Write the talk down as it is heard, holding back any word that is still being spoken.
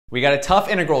We got a tough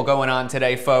integral going on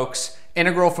today, folks.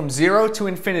 Integral from 0 to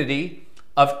infinity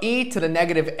of e to the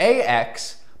negative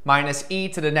ax minus e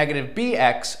to the negative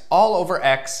bx all over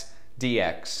x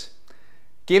dx.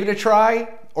 Give it a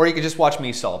try, or you could just watch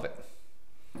me solve it.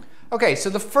 Okay, so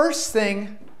the first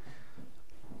thing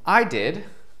I did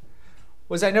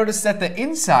was I noticed that the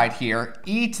inside here,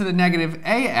 e to the negative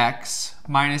ax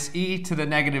minus e to the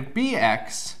negative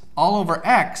bx all over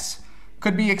x,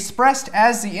 could be expressed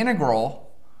as the integral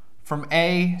from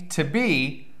a to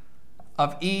b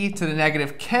of e to the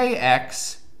negative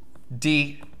kx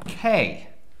dk.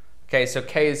 Okay, so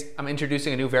k is, I'm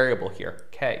introducing a new variable here,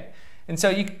 k. And so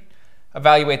you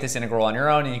evaluate this integral on your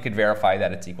own and you could verify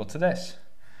that it's equal to this.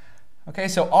 Okay,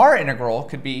 so our integral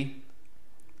could be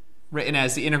written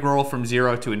as the integral from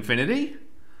 0 to infinity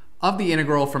of the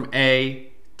integral from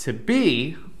a to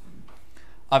b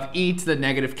of e to the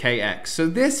negative kx. So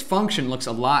this function looks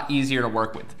a lot easier to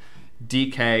work with,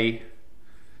 dk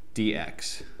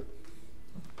dx.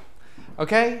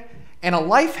 Okay, and a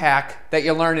life hack that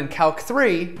you learn in Calc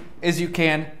 3 is you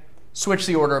can switch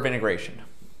the order of integration.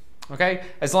 Okay,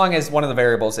 as long as one of the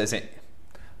variables isn't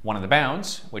one of the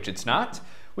bounds, which it's not,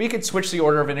 we could switch the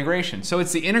order of integration. So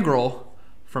it's the integral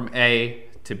from a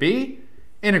to b,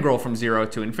 integral from 0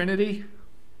 to infinity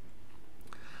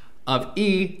of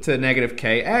e to the negative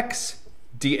kx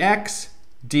dx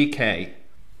dk.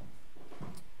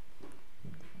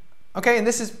 Okay, and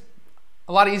this is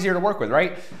a lot easier to work with,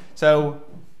 right? So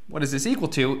what is this equal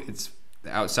to? It's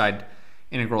the outside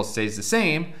integral stays the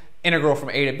same. Integral from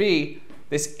a to b,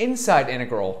 this inside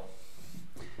integral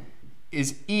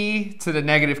is e to the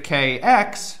negative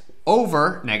kx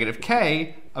over negative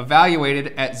k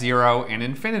evaluated at 0 and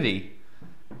infinity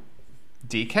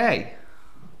dk.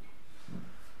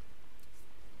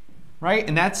 Right?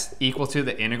 And that's equal to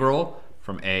the integral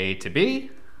from a to b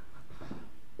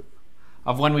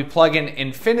of when we plug in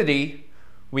infinity,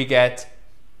 we get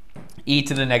e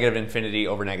to the negative infinity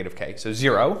over negative k. So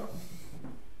 0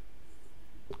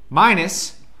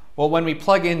 minus, well, when we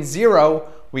plug in 0,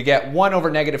 we get 1 over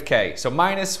negative k. So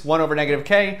minus 1 over negative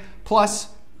k plus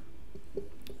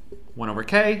 1 over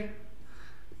k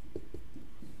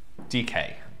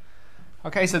dk.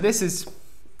 Okay, so this is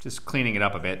just cleaning it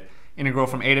up a bit. Integral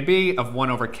from a to b of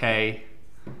 1 over k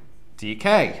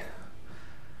dk.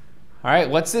 All right,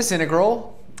 what's this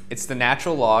integral? It's the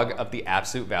natural log of the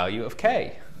absolute value of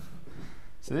k.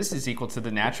 So this is equal to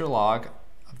the natural log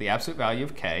of the absolute value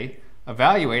of k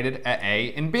evaluated at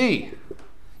a and b.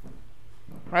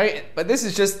 Right? But this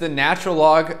is just the natural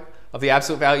log of the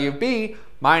absolute value of b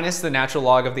minus the natural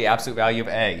log of the absolute value of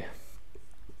a.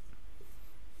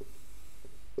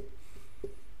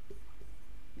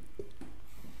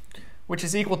 Which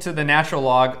is equal to the natural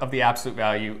log of the absolute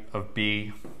value of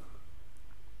b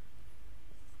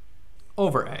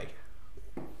over a.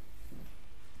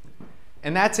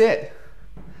 And that's it.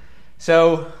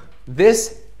 So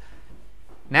this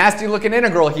nasty looking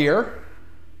integral here,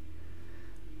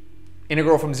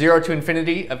 integral from 0 to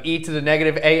infinity of e to the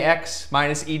negative ax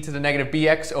minus e to the negative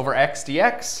bx over x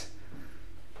dx,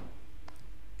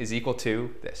 is equal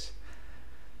to this.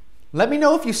 Let me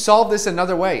know if you solve this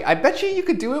another way. I bet you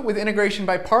could do it with integration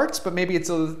by parts, but maybe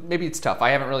it's tough. I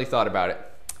haven't really thought about it.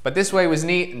 But this way was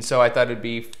neat, and so I thought it'd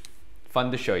be fun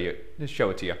to show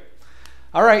it to you.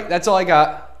 All right, that's all I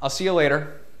got. I'll see you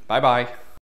later. Bye-bye.